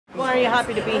you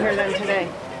happy to be here then today?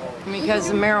 Because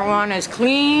the marijuana is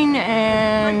clean,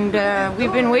 and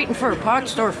we've been waiting for a pot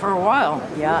store for a while.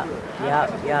 Yeah.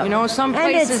 You know, some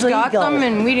places got them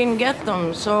and we didn't get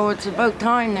them, so it's about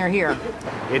time they're here.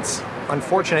 It's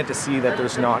unfortunate to see that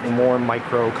there's not more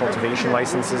micro cultivation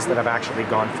licenses that have actually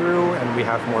gone through, and we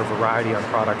have more variety on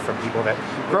product from people that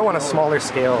grow on a smaller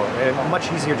scale,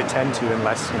 much easier to tend to and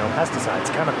less,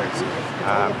 pesticides,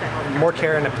 chemicals, more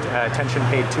care and attention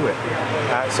paid to it.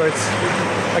 So it's,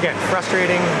 again,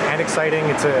 frustrating and exciting.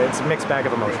 It's a mixed bag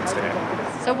of emotions today.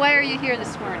 So why are you here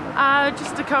this morning?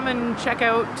 Just to come and check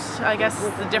out, I guess,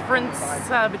 the difference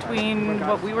between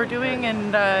what we were doing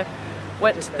and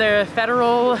what the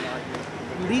federal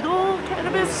legal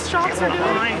cannabis shops are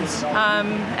doing,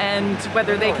 and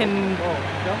whether they can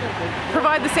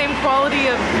provide the same quality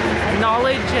of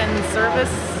knowledge and service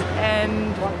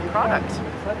and product,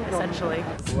 essentially.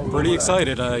 Pretty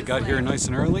excited. I got here nice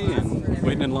and early and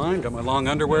waiting in line, got my long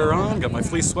underwear on, got my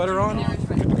fleece sweater on,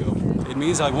 good to go. It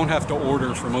means I won't have to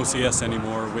order from OCS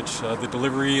anymore, which the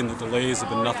delivery and the delays have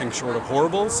been nothing short of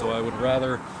horrible, so I would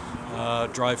rather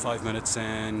drive 5 minutes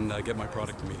and get my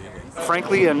product immediately.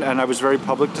 Frankly, and I was very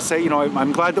public to say,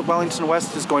 I'm glad that Wellington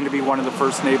West is going to be one of the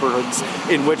first neighborhoods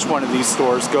in which one of these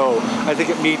stores go. I think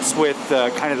it meets with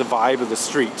kind of the vibe of the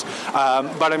street.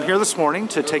 But I'm here this morning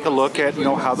to take a look at,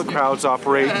 how the crowds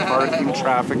operate, parking,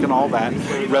 traffic, and all that.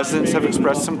 Residents have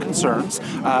expressed some concerns.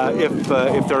 If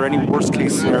there are any worst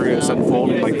case scenarios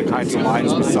unfolding, like the kinds of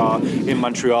lines we saw in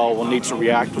Montreal, we'll need to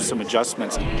react with some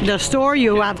adjustments. The store,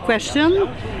 you have questions,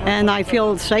 and I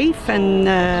feel safe, and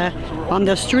on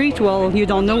the street, well, you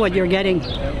don't know what you're getting.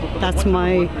 That's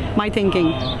my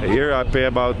thinking. Here I pay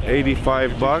about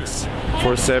 85 bucks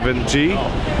for 7G.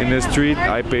 In the street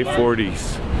I pay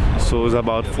 40s. So it's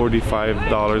about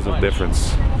 $45 of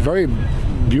difference. Very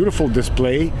beautiful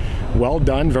display, well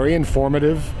done, very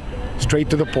informative, straight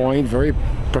to the point, very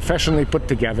professionally put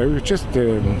together. Just,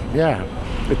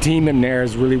 the team in there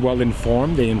is really well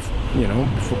informed.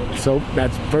 So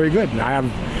that's very good. I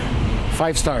have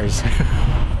 5 stars.